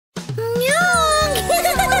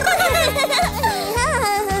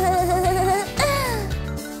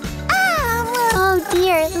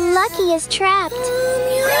Lucy is trapped.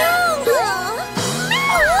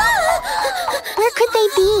 Where could they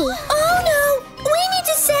be? Oh no! We need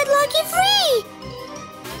to set Lucky free!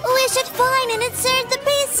 We should find and insert the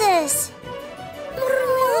pieces.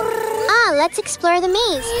 Ah, let's explore the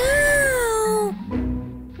maze.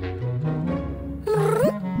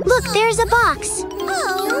 Look, there's a box.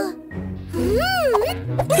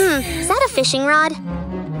 Is that a fishing rod?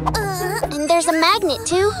 And there's a magnet,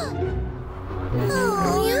 too.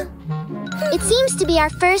 It seems to be our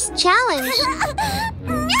first challenge.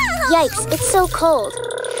 Yikes, it's so cold.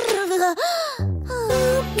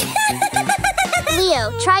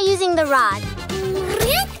 Leo, try using the rod.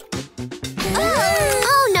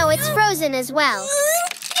 Oh no, it's frozen as well.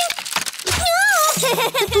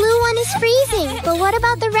 The blue one is freezing, but what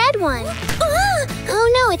about the red one? Oh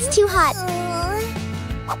no, it's too hot.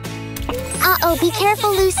 Uh-oh, be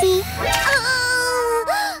careful, Lucy.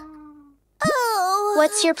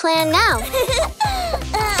 What's your plan now?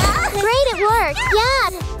 Great, it worked. Yeah.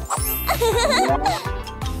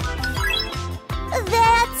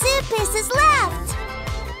 That's it, pieces left.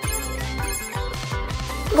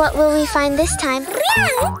 What will we find this time?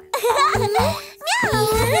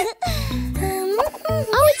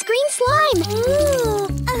 Oh, it's green slime.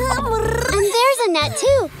 And there's a net,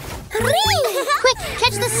 too. Quick,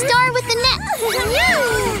 catch the star with the net.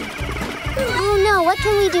 Oh no, what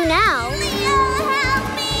can we do now?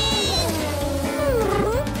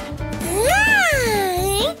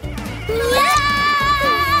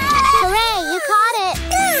 Hooray, you caught it!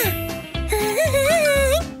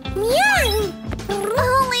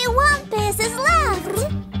 Only one piece is left.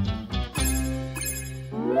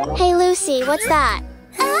 Hey, Lucy, what's that?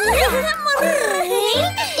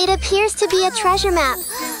 It appears to be a treasure map.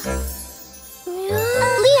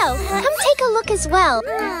 Leo, come take a look as well.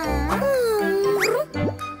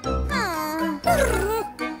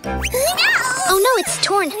 Oh no, it's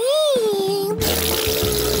torn.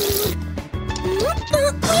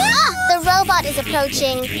 Ah, the robot is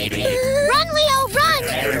approaching. Run, Leo, run!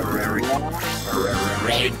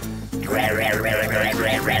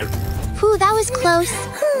 Whew, that was close.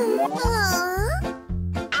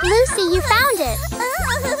 Lucy, you found it.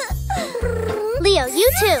 Leo, you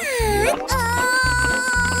too.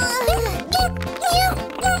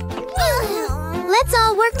 Let's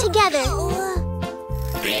all work together.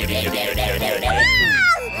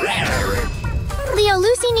 Leo,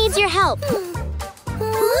 Lucy needs your help.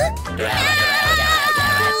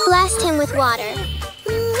 Blast him with water.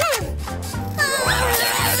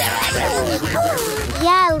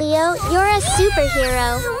 Yeah, Leo, you're a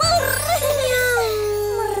superhero.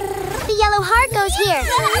 The yellow heart goes here.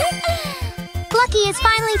 Lucky is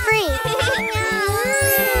finally free.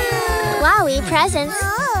 Wowie, presents.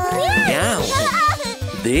 Now,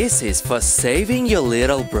 this is for saving your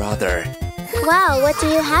little brother. Wow, what do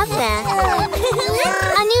you have there?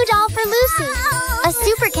 A new doll for Lucy. A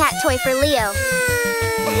super cat toy for Leo.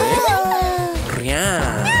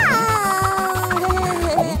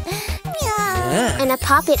 And a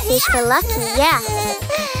poppet fish for Lucky, yeah.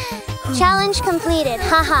 Challenge completed,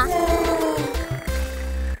 haha.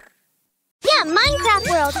 Yeah, Minecraft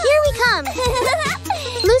world, here we come.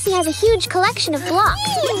 Lucy has a huge collection of blocks.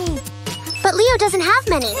 But Leo doesn't have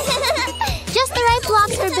many. Just the right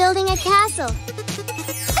blocks for building a castle.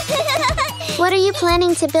 What are you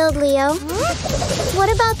planning to build, Leo? What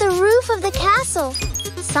about the roof of the castle?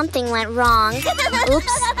 Something went wrong.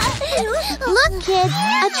 Oops. Look, kids,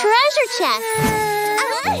 a treasure chest.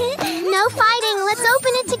 No fighting, let's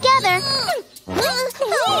open it together.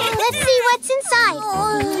 Let's see what's inside.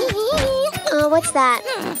 Oh, what's that?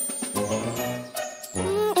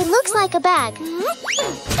 It looks like a bag.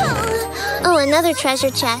 Oh, another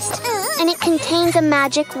treasure chest. And it contains a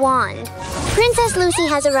magic wand. Princess Lucy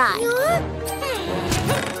has arrived.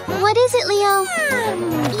 What is it, Leo?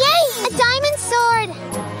 Yay! A diamond sword!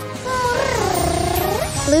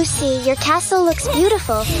 Lucy, your castle looks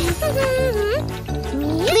beautiful.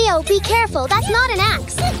 Leo, be careful. That's not an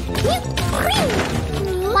axe.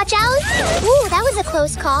 Watch out. Ooh, that was a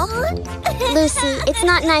close call. Lucy, it's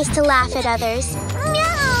not nice to laugh at others.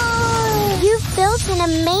 You've built an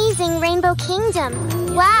amazing rainbow kingdom.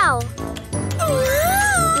 Wow.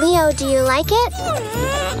 Leo, do you like it?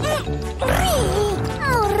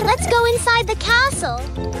 Let's go inside the castle.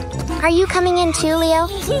 Are you coming in too, Leo?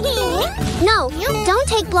 No, don't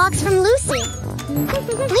take blocks from Lucy.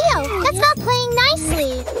 Leo, that's not playing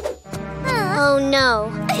nicely. Oh no.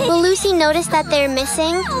 Will Lucy notice that they're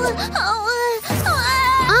missing?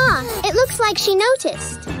 Ah, it looks like she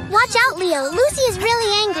noticed. Watch out, Leo. Lucy is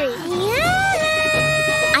really angry.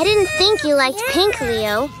 I didn't think you liked pink,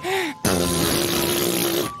 Leo.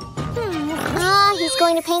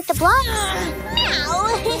 going to paint the blocks?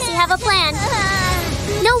 Does he have a plan?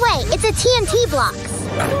 No way, it's a TNT blocks.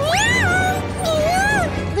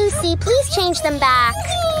 Lucy, please change them back.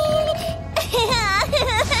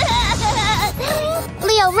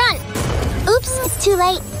 Leo, run! Oops, it's too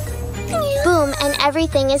late. Boom, and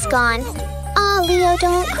everything is gone. Aw, Leo,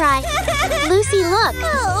 don't cry. Lucy, look.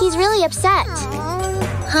 He's really upset.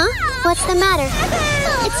 Huh? What's the matter?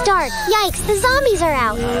 It's dark. Yikes, the zombies are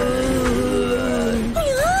out.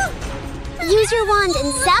 Use your wand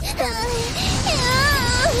and zap them.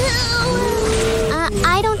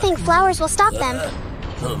 I don't think flowers will stop them.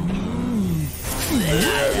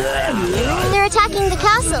 They're attacking the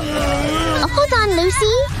castle. Hold on,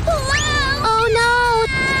 Lucy. Oh,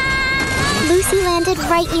 no. Lucy landed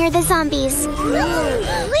right near the zombies.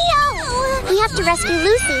 Leo! We have to rescue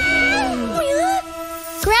Lucy.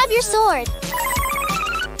 Grab your sword.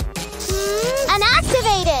 And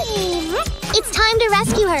activate it. It's time to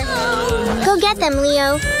rescue her. Go get them,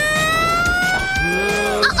 Leo.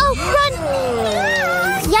 Uh-oh, run!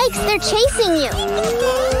 Yikes, they're chasing you.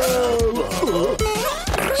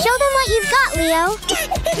 Show them what you've got, Leo.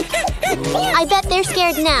 I bet they're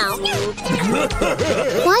scared now.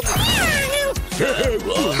 What?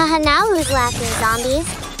 Haha, now who's laughing, zombies?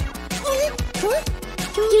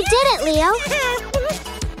 You did it, Leo.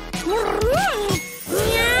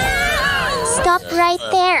 Stop right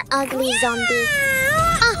there, ugly zombie.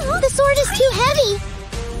 Ah, the sword is too heavy.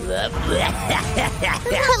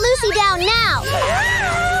 Put Lucy down now.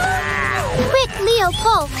 Quick, Leo,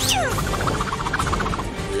 pull.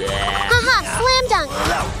 Haha, slam dunk.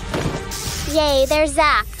 Yay, they're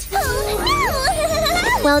zapped.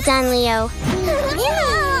 Well done, Leo.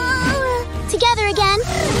 Together again.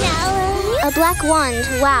 A black wand,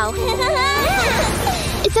 wow.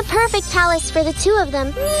 It's a perfect palace for the two of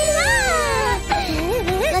them.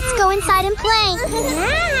 Let's go inside and play.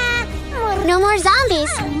 No more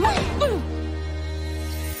zombies.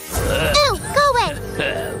 Ew, go away.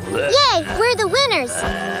 Yay, we're the winners.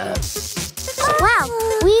 Wow,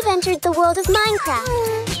 we've entered the world of Minecraft.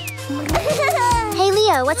 Hey,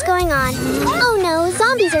 Leo, what's going on? Oh no,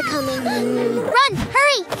 zombies are coming. Run,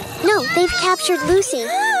 hurry. No, they've captured Lucy.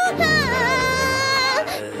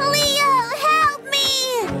 Leo, help me!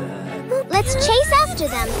 Let's chase after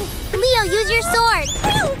them. Leo, use your sword.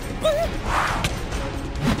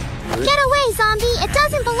 Get away, zombie. It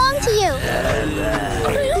doesn't belong to you.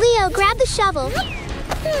 Leo, grab the shovel.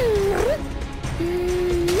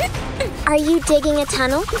 Are you digging a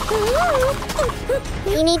tunnel?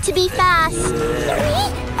 You need to be fast.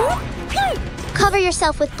 Cover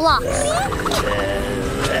yourself with blocks.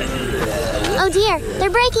 Oh dear, they're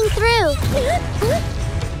breaking through.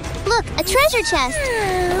 Look, a treasure chest.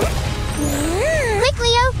 Quick,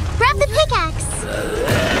 Leo, grab the pickaxe.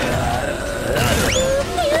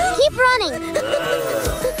 Keep running.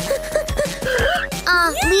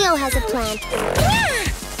 Leo has a plan.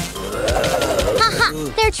 Haha,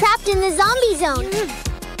 they're trapped in the zombie zone.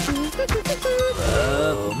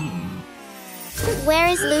 Where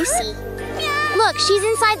is Lucy? Look, she's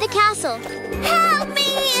inside the castle. Help me!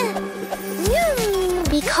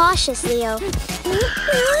 Be cautious, Leo.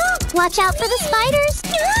 Watch out for the spiders.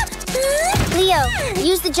 Leo,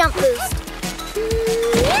 use the jump boost.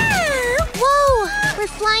 Whoa, we're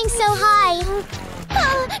flying so high.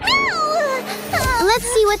 Let's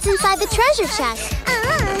see what's inside the treasure chest.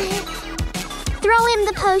 Throw him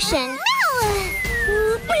the potion.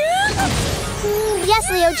 Yes,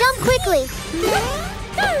 Leo, jump quickly.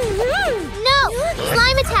 No,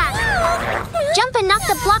 slime attack. Jump and knock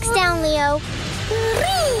the blocks down, Leo.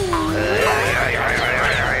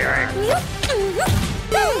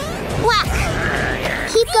 Whack.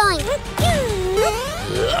 Keep going.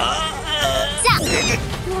 Zap.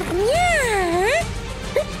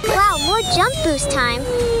 Wow, more jump boost time.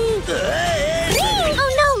 Oh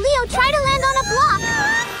no, Leo, try to land on a block.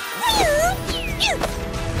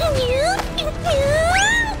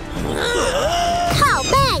 Pow,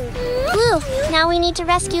 bang. Blue, now we need to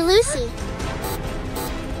rescue Lucy.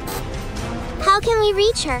 How can we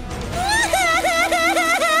reach her?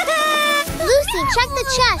 Lucy, check the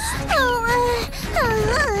chest.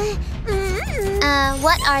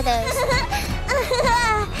 What are those?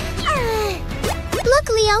 Look,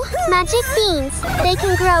 Leo, magic beans. They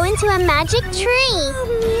can grow into a magic tree.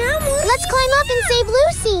 Let's climb up and save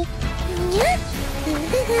Lucy.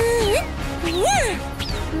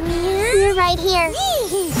 You're right here.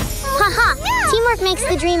 Haha, teamwork makes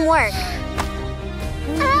the dream work.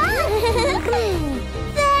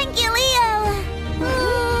 Thank you, Leo.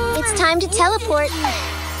 It's time to teleport.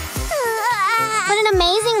 What an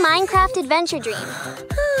amazing Minecraft adventure dream.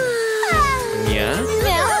 Yeah?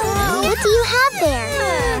 What do you have there?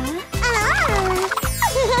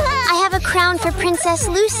 I have a crown for Princess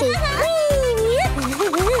Lucy.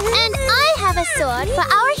 And I have a sword for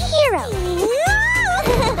our hero.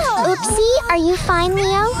 Oopsie, are you fine,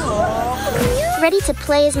 Leo? Ready to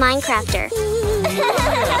play as Minecrafter.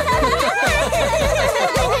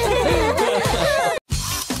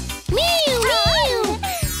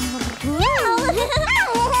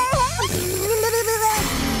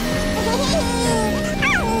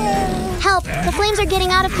 Help! The flames are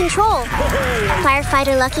getting out of control.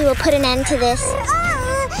 Firefighter Lucky will put an end to this.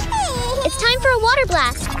 It's time for a water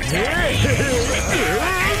blast.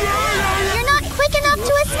 You're not quick enough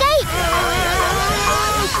to escape.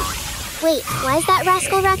 Wait, why is that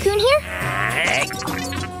rascal raccoon here?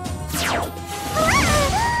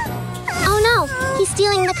 Oh no, he's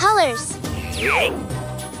stealing the colors.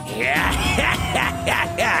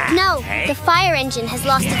 No, the fire engine has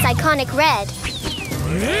lost its iconic red.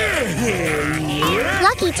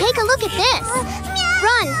 Lucky, take a look at this.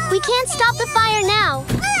 Run, we can't stop the fire now.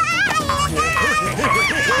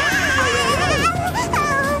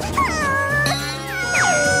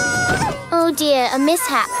 Oh dear, a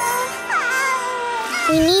mishap.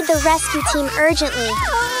 We need the rescue team urgently.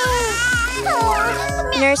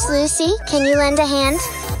 Nurse Lucy, can you lend a hand?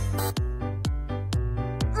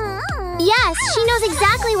 Yes, she knows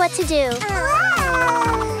exactly what to do.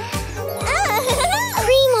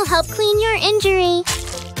 Cream will help clean your injury.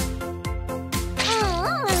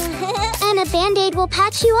 And a Band-Aid will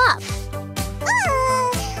patch you up.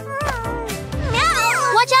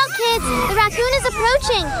 Watch out, kids! The raccoon is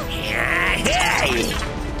approaching!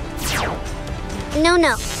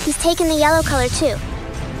 No, he's taken the yellow color too.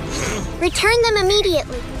 Return them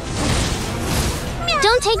immediately.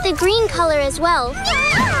 Don't take the green color as well.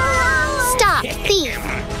 Stop, thief!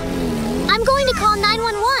 I'm going to call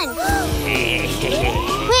 911.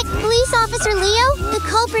 Quick, Police Officer Leo, the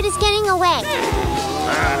culprit is getting away.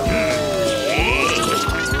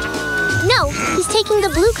 No, he's taking the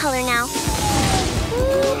blue color now.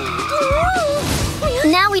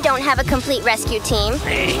 Now we don't have a complete rescue team.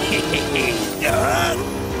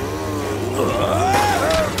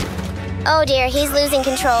 Oh dear, he's losing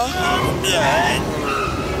control.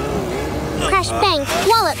 Crash, bang,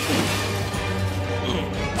 wallop.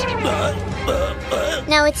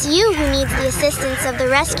 Now it's you who needs the assistance of the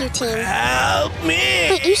rescue team. Help me!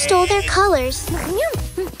 But you stole their colors.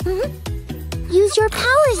 Use your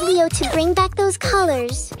powers, Leo, to bring back those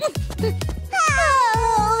colors.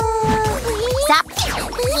 Zap!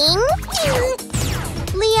 Zing!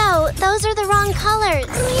 Leo, those are the wrong colors.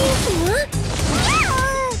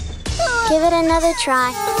 Give it another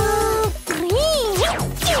try.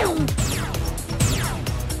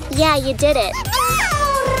 Yeah, you did it.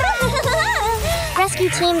 Rescue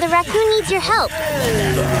team, the raccoon needs your help.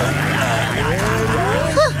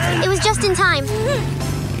 Whew, it was just in time.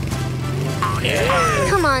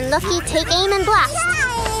 Come on, Lucky, take aim and blast.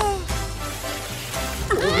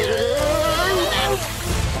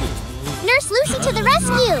 Nurse Lucy to the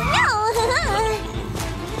rescue!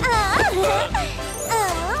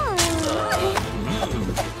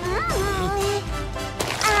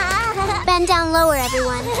 Bend down lower,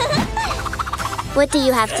 everyone. What do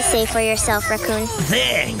you have to say for yourself, Raccoon?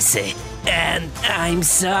 Thanks, and I'm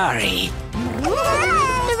sorry.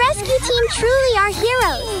 The rescue team truly are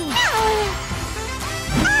heroes.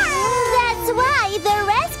 That's why the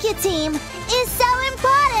rescue team is so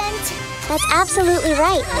important. That's absolutely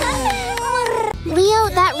right. Leo,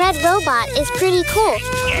 that red robot is pretty cool.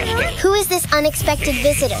 Who is this unexpected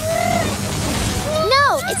visitor?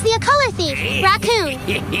 No, it's the color thief, Raccoon.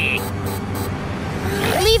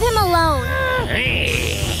 Leave him alone.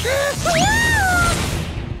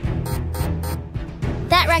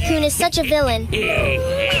 That raccoon is such a villain.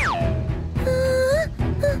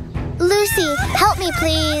 Lucy, help me,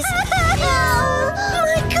 please.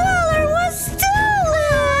 My color was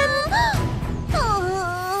stolen.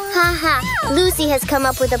 Haha, Lucy has come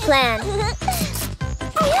up with a plan.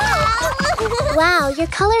 Wow, your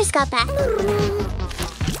colors got back.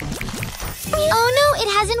 Oh no, it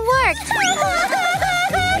hasn't worked.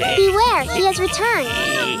 Beware, he has returned.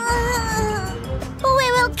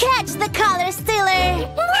 We will catch the color stealer.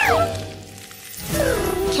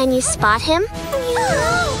 Can you spot him?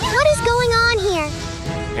 What is going on here?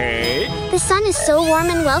 The sun is so warm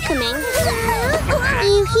and welcoming.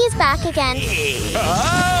 Ew, he is back again.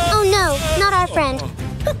 Oh no, not our friend.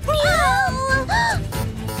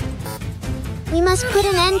 We must put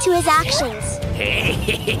an end to his actions.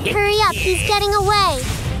 Hurry up, he's getting away.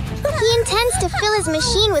 He intends to fill his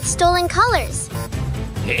machine with stolen colors.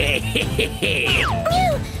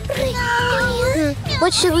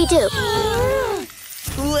 What should we do?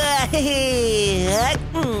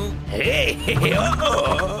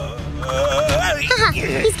 Haha,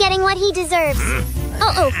 he's getting what he deserves.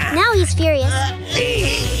 Uh-oh, now he's furious.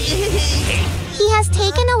 He has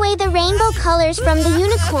taken away the rainbow colors from the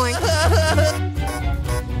unicorn.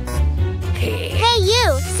 Hey,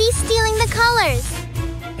 you! Cease stealing the colors!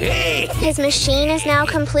 His machine is now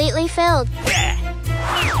completely filled.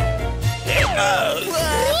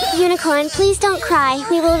 Unicorn, please don't cry.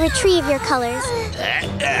 We will retrieve your colors.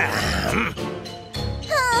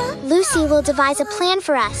 Lucy will devise a plan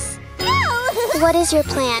for us. What is your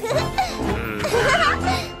plan?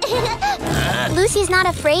 Lucy's not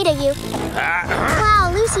afraid of you.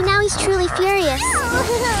 Wow, Lucy, now he's truly furious.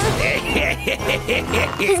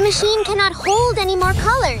 His machine cannot hold any more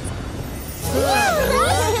colors.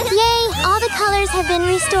 Yay, all the colors have been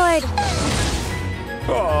restored.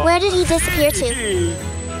 Where did he disappear to?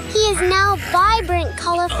 He is now vibrant,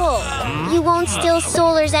 colorful. You won't steal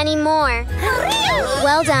solars anymore.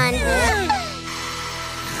 Well done.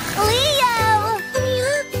 Leo!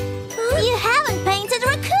 You haven't painted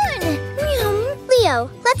Raccoon! Leo,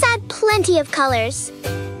 let's add plenty of colors.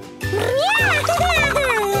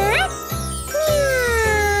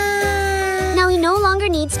 Now he no longer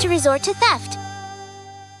needs to resort to theft.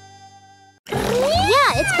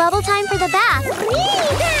 Yeah, it's bubble time for the bath.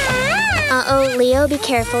 Uh-oh, Leo, be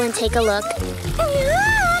careful and take a look.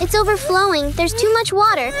 It's overflowing. There's too much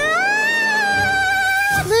water.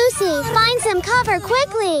 Lucy, find some cover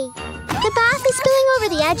quickly. The bath is spilling over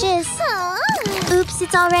the edges. Oops,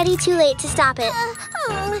 it's already too late to stop it.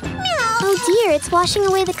 Oh dear, it's washing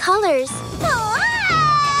away the colors.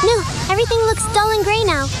 No, everything looks dull and gray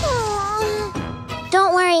now.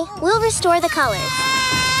 Don't worry, we'll restore the colors.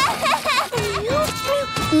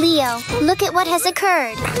 Leo, look at what has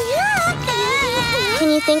occurred. Can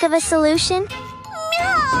you think of a solution?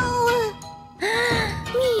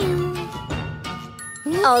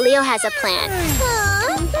 Oh, Leo has a plan.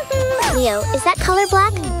 Leo, is that color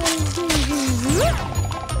black?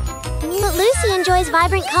 But Lucy enjoys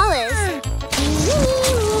vibrant colors.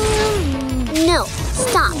 No,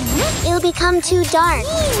 stop. It'll become too dark.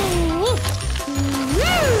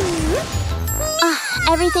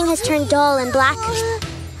 Everything has turned dull and black.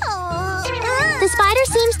 The spider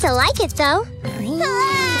seems to like it, though.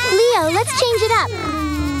 Leo, let's change it up.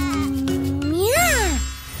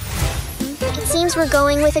 It seems we're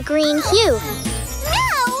going with a green hue.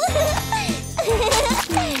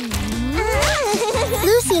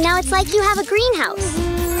 Lucy, now it's like you have a greenhouse.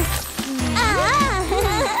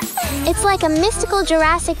 It's like a mystical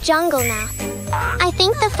Jurassic jungle now. I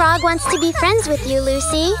think the frog wants to be friends with you,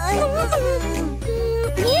 Lucy.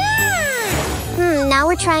 Now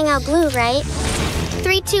we're trying out blue, right?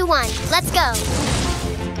 3, 2, 1, let's go.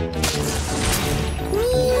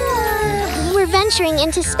 We're venturing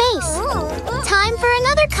into space. Time for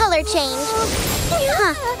another color change.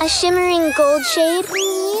 A shimmering gold shade.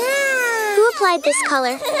 Who applied this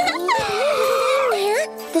color?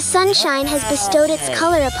 The sunshine has bestowed its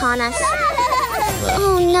color upon us.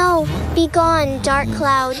 Oh no, be gone, dark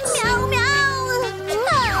clouds.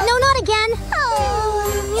 No, not again.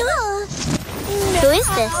 Who is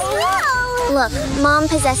this? Look, Mom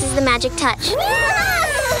possesses the magic touch.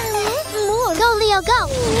 Go, Leo, go!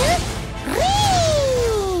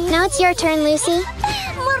 Now it's your turn, Lucy.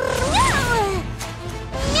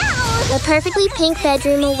 The perfectly pink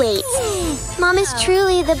bedroom awaits. Mom is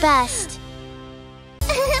truly the best.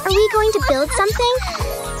 Are we going to build something?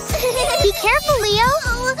 Be careful, Leo!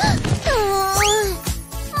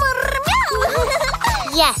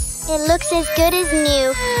 Yes, it looks as good as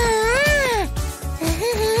new.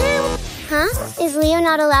 Huh? Is Leo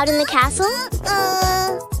not allowed in the castle?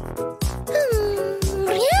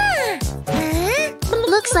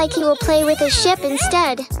 Looks like he will play with his ship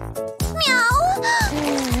instead.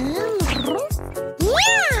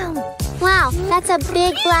 Wow, that's a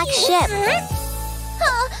big black ship.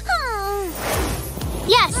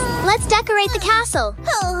 Yes, let's decorate the castle.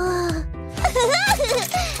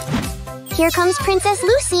 Here comes Princess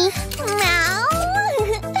Lucy.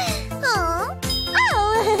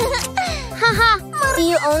 Haha, do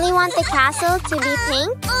you only want the castle to be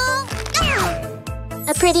pink?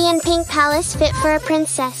 A pretty and pink palace fit for a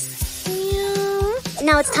princess.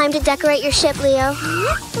 Now it's time to decorate your ship, Leo.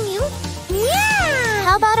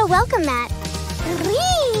 How about a welcome mat?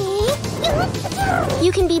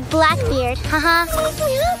 You can be Blackbeard, haha.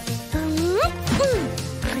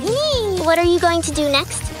 What are you going to do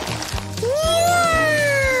next?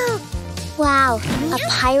 Wow, a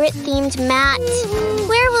pirate-themed mat.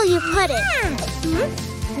 Where will you put it?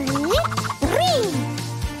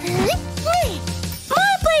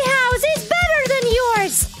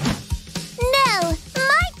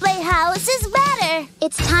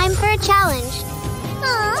 It's time for a challenge.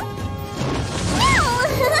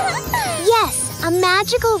 Yes, a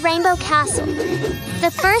magical rainbow castle.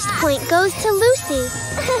 The first point goes to Lucy.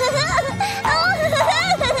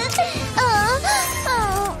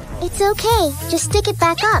 It's okay. Just stick it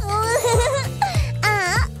back up.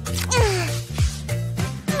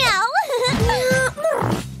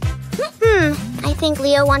 I think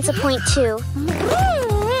Leo wants a point too.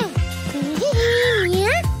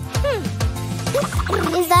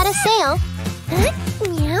 Is that a sail?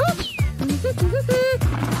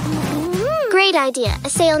 Great idea. A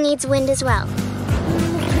sail needs wind as well.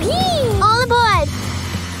 All aboard!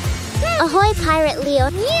 Ahoy, Pirate Leo.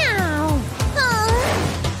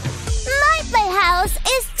 My playhouse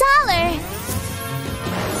is taller.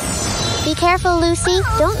 Be careful, Lucy.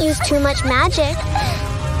 Don't use too much magic.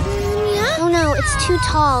 Oh no, it's too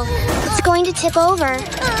tall. It's going to tip over.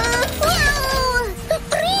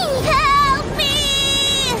 Help me!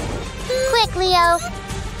 Quick, Leo.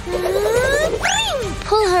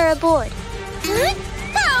 Pull her aboard.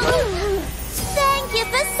 Thank you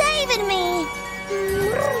for saving me.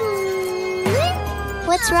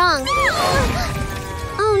 What's wrong?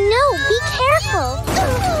 Oh no, be careful.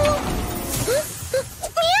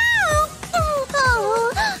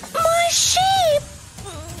 My sheep!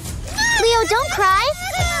 Leo, don't cry.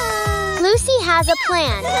 Lucy has a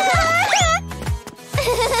plan.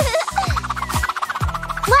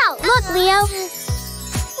 Wow, look, Leo.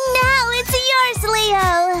 Now it's yours, Leo.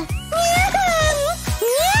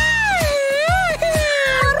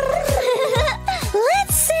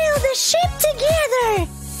 Let's sail the ship together.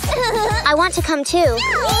 I want to come too.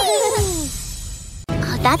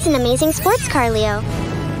 Oh, that's an amazing sports car, Leo.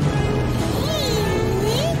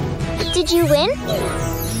 Did you win?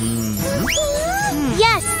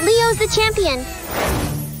 Yes, Leo's the champion.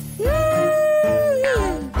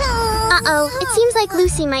 Uh-oh, it seems like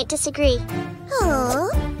Lucy might disagree.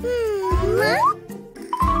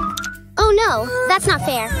 Oh no, that's not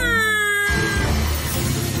fair.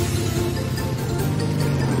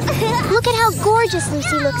 Look at how gorgeous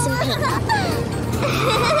Lucy looks in pink.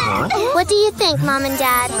 What do you think, Mom and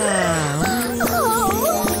Dad?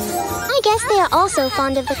 I guess they are also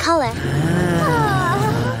fond of the color.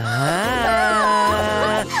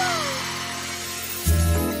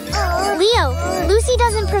 Leo, Lucy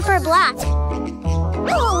doesn't prefer black.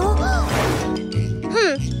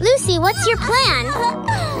 Lucy, what's your plan?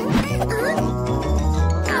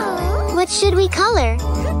 What should we color?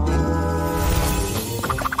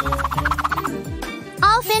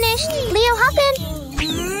 All finished. Leo, hop in.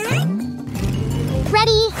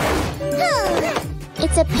 Ready?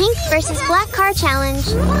 It's a pink versus black car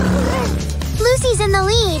challenge. Lucy's in the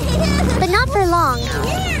lead, but not for long.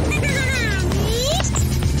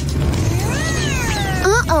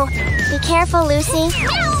 Uh-oh. Be careful, Lucy.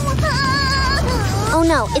 Oh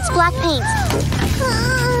no, it's black paint.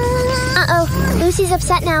 Uh-oh. Lucy's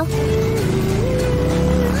upset now.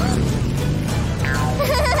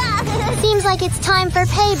 Seems like it's time for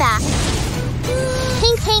payback.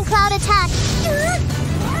 Pink paint cloud attack.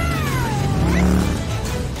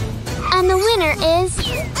 And the winner is...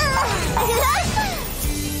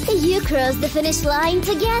 You crossed the finish line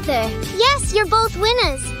together. Yes, you're both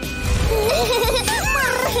winners.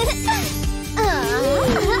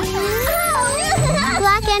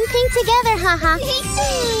 Black and pink together, haha.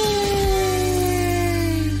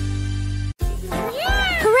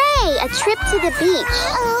 Hooray! A trip to the beach.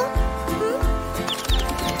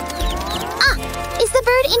 Ah! Is the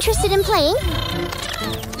bird interested in playing?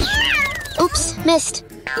 Oops, missed.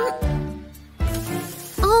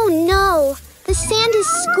 Oh no! The sand is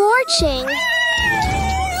scorching.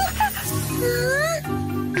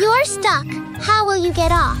 You're stuck. How will you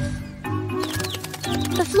get off?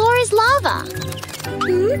 The floor is lava.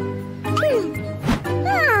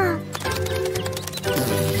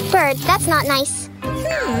 Bird, that's not nice.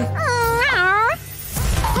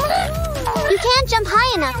 You can't jump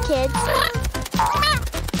high enough, kids.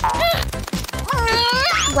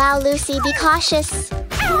 Wow, Lucy, be cautious.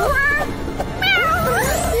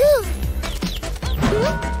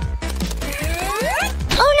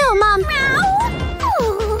 Oh no, Mom!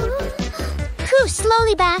 Phew,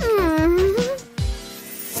 slowly back.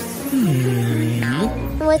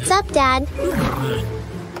 What's up, Dad?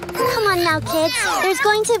 Come on now, kids. There's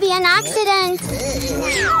going to be an accident.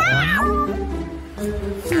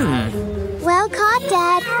 Well caught,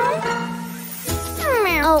 Dad.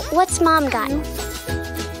 Oh, what's Mom got?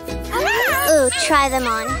 Ooh, try them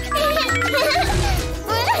on.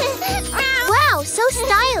 Wow, so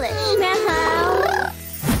stylish.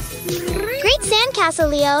 Great sandcastle,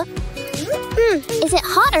 Leo. Is it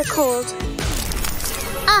hot or cold?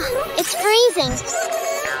 Ah, it's freezing.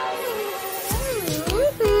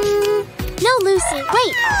 No, Lucy,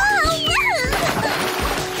 wait.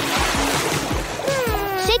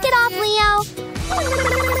 Shake it off, Leo.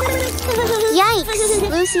 Yikes,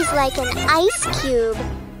 Lucy's like an ice cube.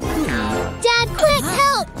 Dad, quick,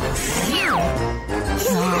 help!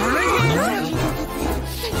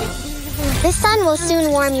 The sun will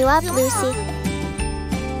soon warm you up, Lucy.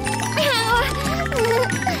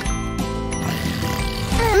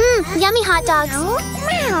 Yummy hot dogs.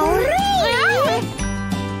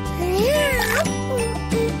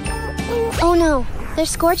 Oh no, they're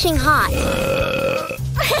scorching hot.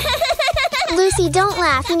 Lucy, don't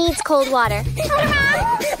laugh. He needs cold water.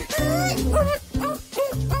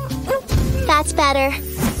 That's better.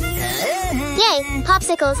 Yay,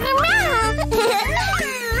 popsicles.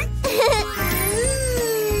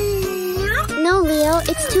 No, Leo,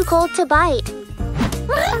 it's too cold to bite.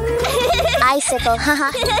 Icicle,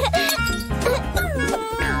 haha.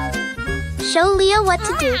 Show Leo what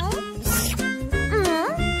to do.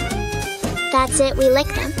 That's it, we lick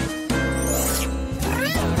them.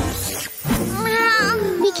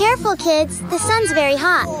 Be careful, kids. The sun's very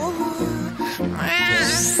hot.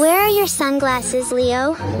 Where are your sunglasses,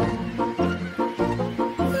 Leo?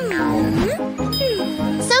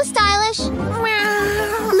 So stylish.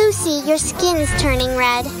 Lucy, your skin's turning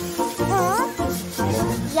red.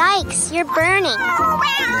 Yikes, you're burning.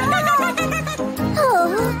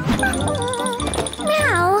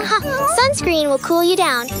 Sunscreen will cool you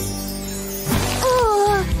down.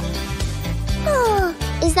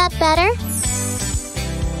 Is that better?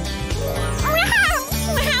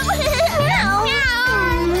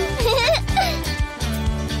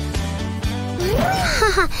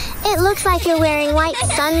 It looks like you're wearing white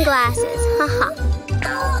sunglasses.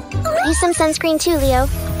 Use some sunscreen too, Leo.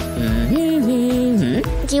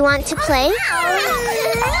 Do you want to play?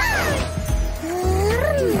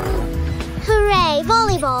 Hooray,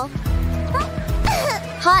 volleyball.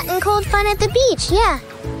 Hot and cold fun at the beach, yeah.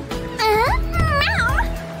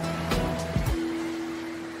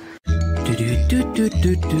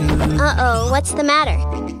 Uh-oh, what's the matter?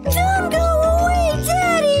 Don't go away,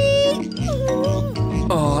 Daddy!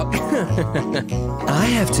 I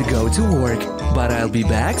have to go to work, but I'll be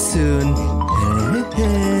back soon.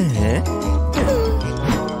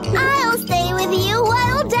 I'll stay with you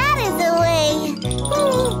while Dad is away.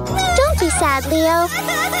 Don't be sad, Leo.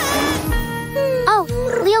 Oh,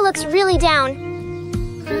 Leo looks really down.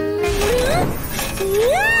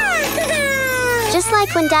 Just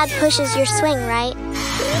like when Dad pushes your swing, right?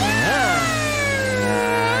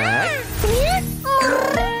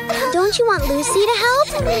 Don't you want Lucy to help?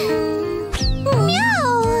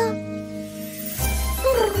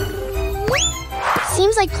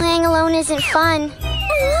 Seems like playing alone isn't fun.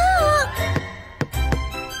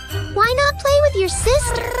 Why not play with your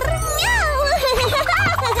sister?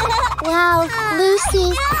 Wow,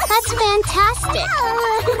 Lucy, that's fantastic.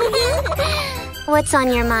 What's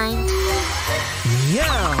on your mind?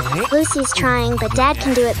 Lucy's trying, but Dad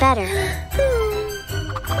can do it better.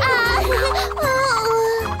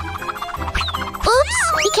 Oops!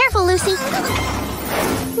 Be careful, Lucy.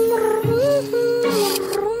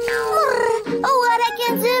 What I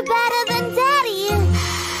can do better than Daddy?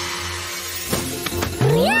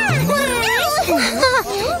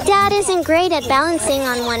 Dad isn't great at balancing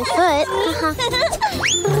on one foot.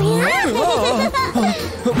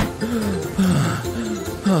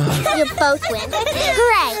 You both win.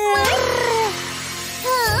 Hooray!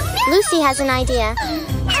 Lucy has an idea.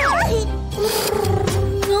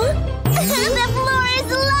 The floor is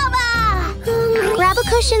lava! Grab a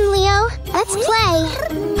cushion, Leo. Let's play.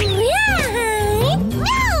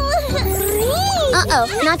 Uh-oh,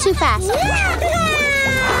 not too fast.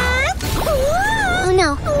 Oh,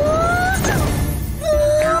 no.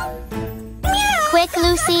 Quick,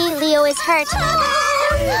 Lucy. Leo is hurt.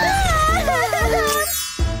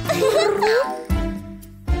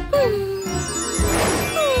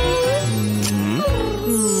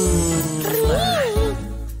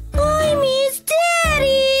 I miss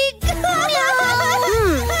Daddy!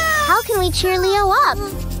 How can we cheer Leo up?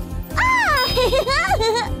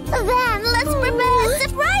 Then let's prepare a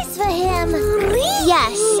surprise for him.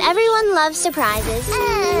 Yes, everyone loves surprises.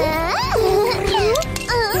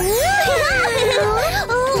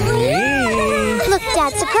 Look,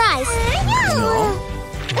 Dad's surprise.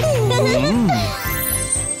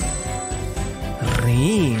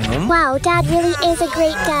 Wow, Dad really is a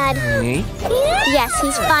great dad. Yes,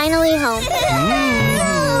 he's finally home.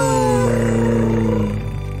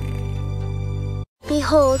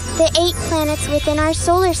 Behold, the 8 planets within our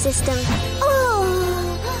solar system. Oh,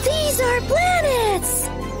 these are planets!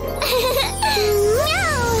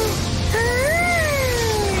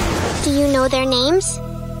 know their names?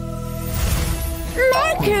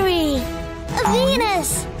 Mercury,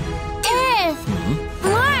 Venus, Earth,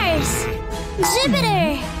 Mars,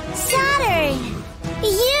 Jupiter, Saturn,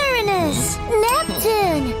 Uranus,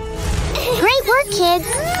 Neptune. Great work, kids!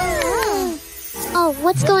 Oh,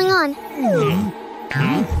 what's going on?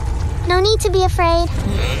 No need to be afraid.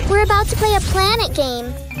 We're about to play a planet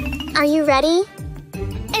game. Are you ready?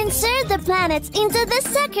 Insert the planets into the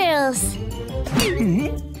circles.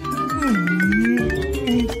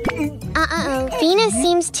 Uh-oh, Venus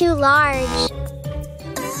seems too large.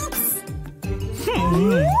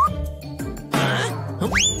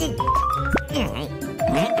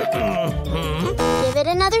 Give it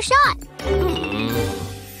another shot.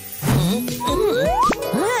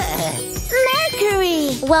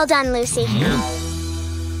 Mercury. Well done, Lucy.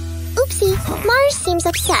 Oopsie, Mars seems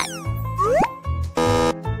upset.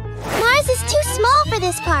 Mars is too small for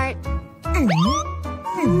this part.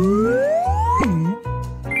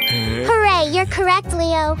 Hooray, you're correct,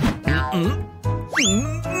 Leo.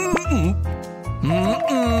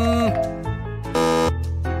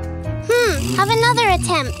 Have another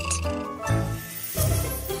attempt.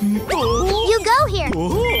 You go here.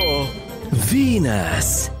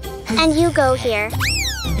 Venus. And you go here.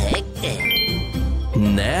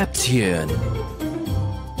 Neptune.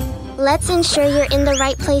 Let's ensure you're in the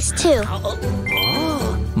right place, too.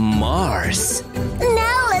 Mars.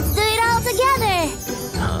 Now let's do it all together.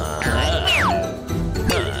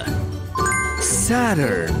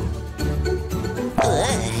 Saturn.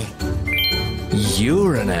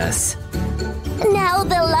 Uranus. Now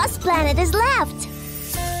the last planet is left.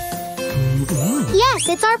 Yes,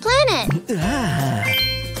 it's our planet.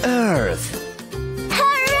 Earth.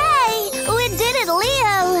 Hooray! We did it,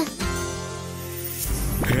 Leo!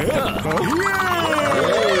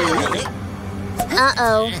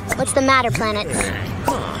 Uh-oh. What's the matter, planets?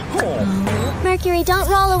 Mercury, don't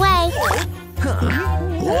roll away.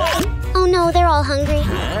 Oh no, they're all hungry.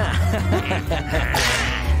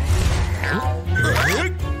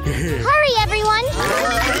 Hurry, everyone!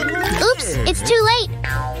 Oops, it's too late.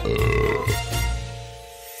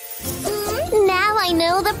 Now I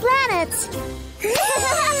know the planets.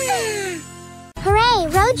 Hooray,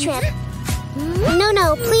 road trip.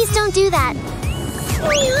 No, please don't do that.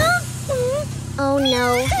 Oh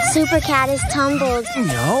no, Super Cat is tumbled.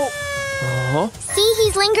 No. See,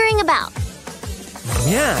 he's lingering about.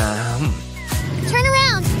 Yeah. Turn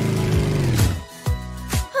around.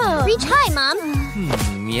 Reach high, Mom.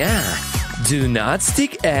 Yeah. Do not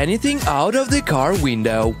stick anything out of the car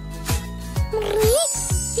window.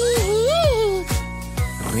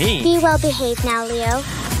 Be well behaved now, Leo.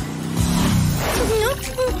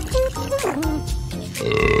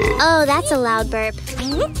 Oh, that's a loud burp.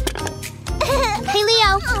 Hey,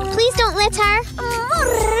 Leo, please don't lift her.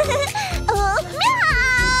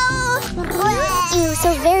 Ew,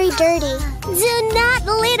 so very dirty. Do not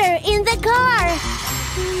litter in the car.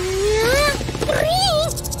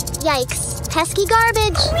 Yikes, pesky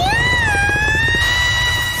garbage.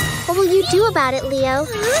 What will you do about it, Leo?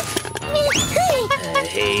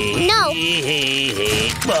 No.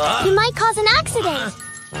 You might cause an accident.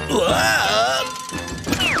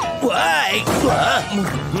 Why?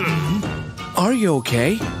 Are you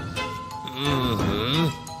okay?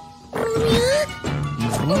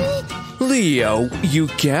 Leo, you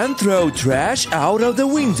can't throw trash out of the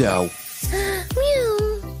window.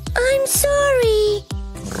 I'm sorry.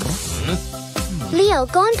 Leo,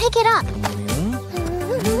 go and pick it up.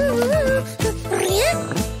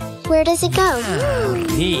 Where does it go?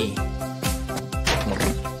 Me.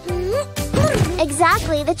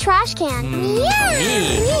 Exactly, the trash can.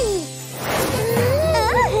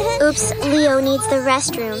 Oops, Leo needs the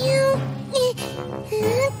restroom.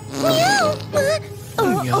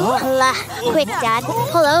 Quick, Dad,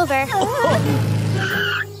 pull over. I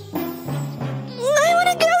want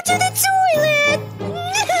to go to the toilet.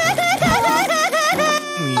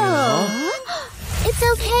 It's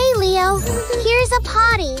okay, Leo. Here's a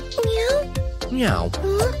potty. Meow.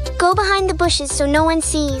 Go behind the bushes so no one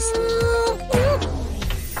sees.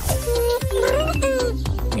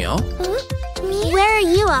 Meow. Where are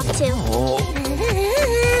you off to?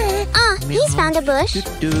 He's found a bush.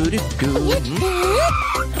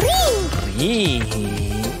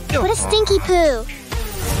 What a stinky poo.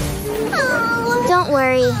 Don't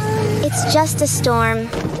worry. It's just a storm.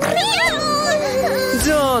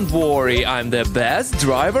 Don't worry, I'm the best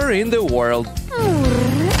driver in the world.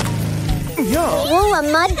 Whoa, a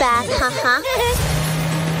mud bath, haha.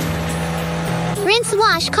 Rinse,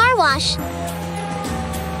 wash, car wash.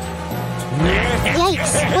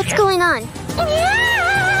 Yikes, what's going on?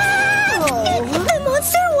 The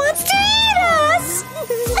monster wants to eat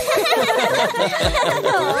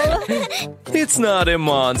It's not a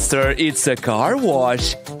monster, it's a car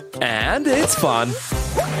wash. And it's fun.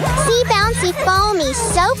 See bouncy foamy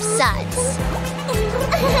soap suds.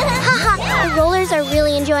 Haha, the rollers are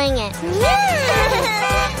really enjoying it.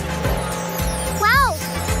 Wow!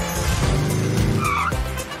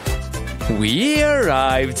 We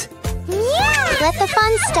arrived. Let the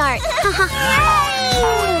fun start.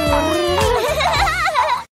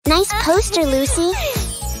 Nice poster, Lucy.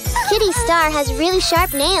 Kitty Star has really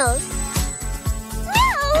sharp nails.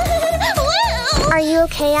 Are you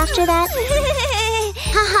okay after that?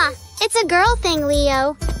 Haha, it's a girl thing,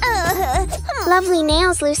 Leo. Lovely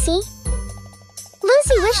nails, Lucy.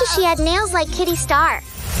 Lucy wishes she had nails like Kitty Star.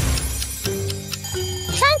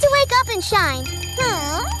 Time to wake up and shine.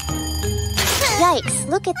 Yikes,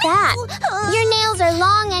 look at that. Your nails are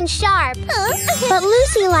long and sharp. But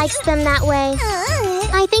Lucy likes them that way.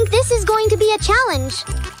 I think this is going to be a challenge.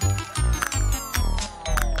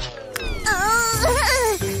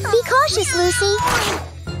 Be cautious, Lucy.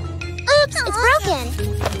 Oops, it's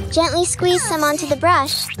broken. Gently squeeze some onto the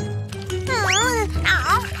brush.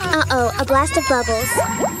 Uh-oh, a blast of bubbles.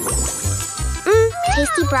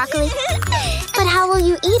 Tasty broccoli. But how will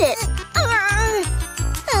you eat it?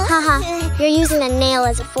 Haha, you're using a nail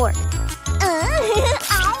as a fork.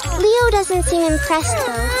 Leo doesn't seem impressed,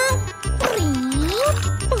 though.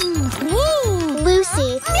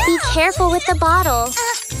 Lucy, be careful with the bottle.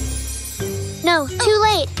 No, too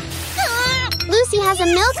late. Lucy has a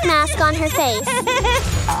milk mask on her face.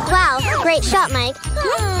 Wow, great shot, Mike.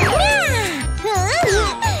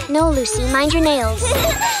 No, Lucy, mind your nails.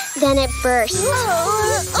 Then it bursts.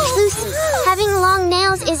 Lucy, having long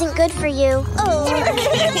nails isn't good for you.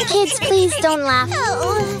 Kids, please don't laugh.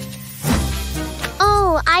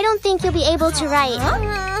 Oh, I don't think you'll be able to write.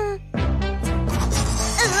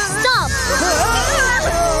 Stop!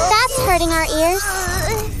 That's hurting our ears.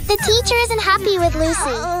 The teacher isn't happy with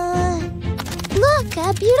Lucy. Look,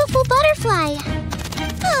 a beautiful butterfly.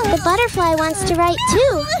 The butterfly wants to write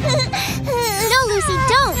too. No, Lucy,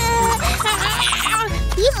 don't.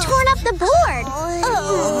 You've torn up the board.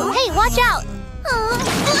 Hey, watch out.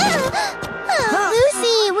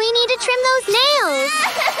 Lucy, we need to trim those nails.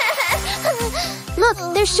 Look,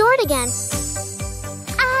 they're short again.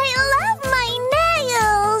 I love my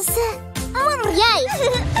nails. Yay.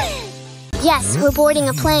 Yes, we're boarding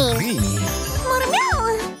a plane.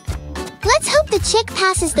 Let's hope the chick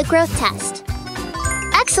passes the growth test.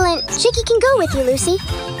 Excellent. Chicky can go with you, Lucy.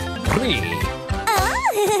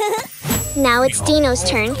 Now it's Dino's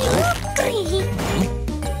turn.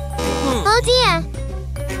 Oh dear.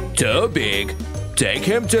 Too big. Take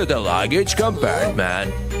him to the luggage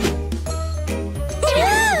compartment.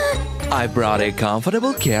 I brought a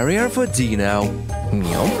comfortable carrier for Dino.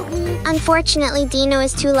 Unfortunately, Dino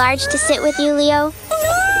is too large to sit with you, Leo.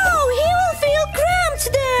 No, he will feel cramped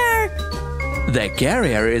there. The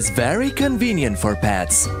carrier is very convenient for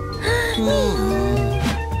pets.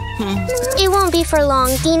 It won't be for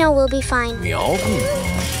long. Dino will be fine.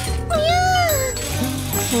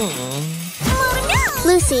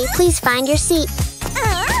 Lucy, please find your seat.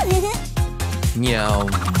 Meow.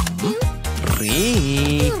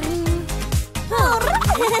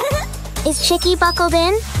 Is Chicky buckled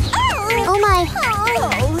in? Oh my.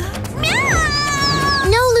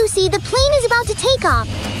 No, Lucy, the plane is about to take off.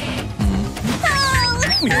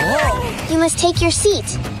 You must take your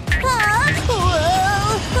seat.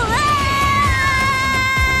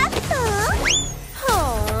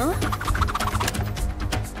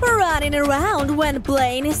 Running around when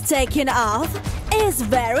plane is taking off is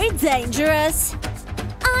very dangerous.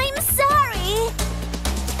 I'm sorry.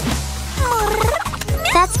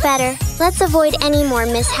 That's better. Let's avoid any more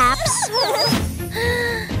mishaps.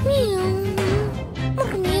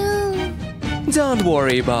 Don't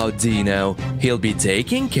worry about Dino. He'll be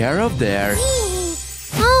taken care of there.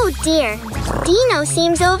 Oh dear. Dino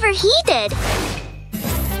seems overheated.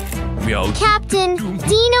 Meow. Captain,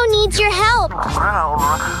 Dino needs your help.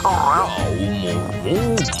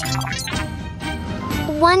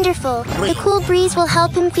 Wonderful. The cool breeze will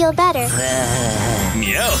help him feel better.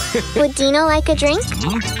 Meow. Would Dino like a drink?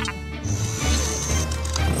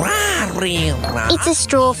 It's a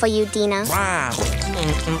stroll for you, Dino.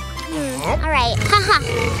 All right. Haha.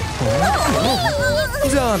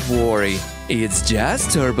 Don't worry. It's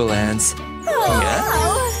just turbulence.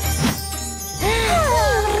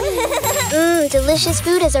 Delicious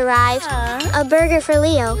food has arrived. A burger for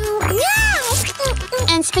Leo.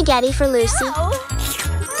 And spaghetti for Lucy.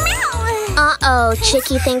 Uh-oh,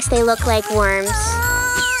 Chicky thinks they look like worms.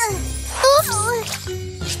 Oops!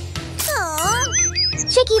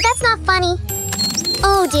 Chicky, that's not funny.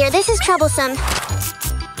 Oh dear, this is troublesome.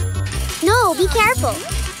 No, be careful.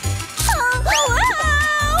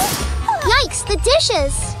 Yikes, the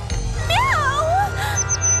dishes!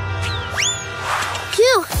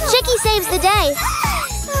 Phew, Chicky saves the day.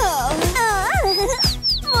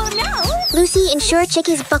 Oh no! Lucy, ensure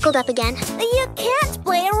Chicky's buckled up again. You can't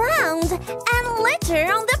play around and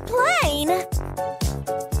litter on the plane.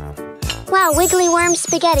 Wow, wiggly worm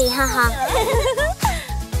spaghetti, haha.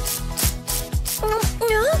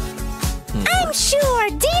 I'm sure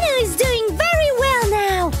Dino is doing very well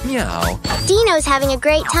now. Meow. Dino's having a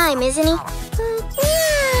great time, isn't he?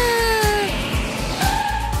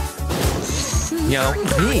 Meow.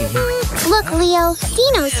 Me. Look, Leo,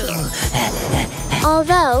 Dino's here.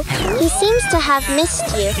 Although, he seems to have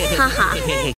missed you, haha.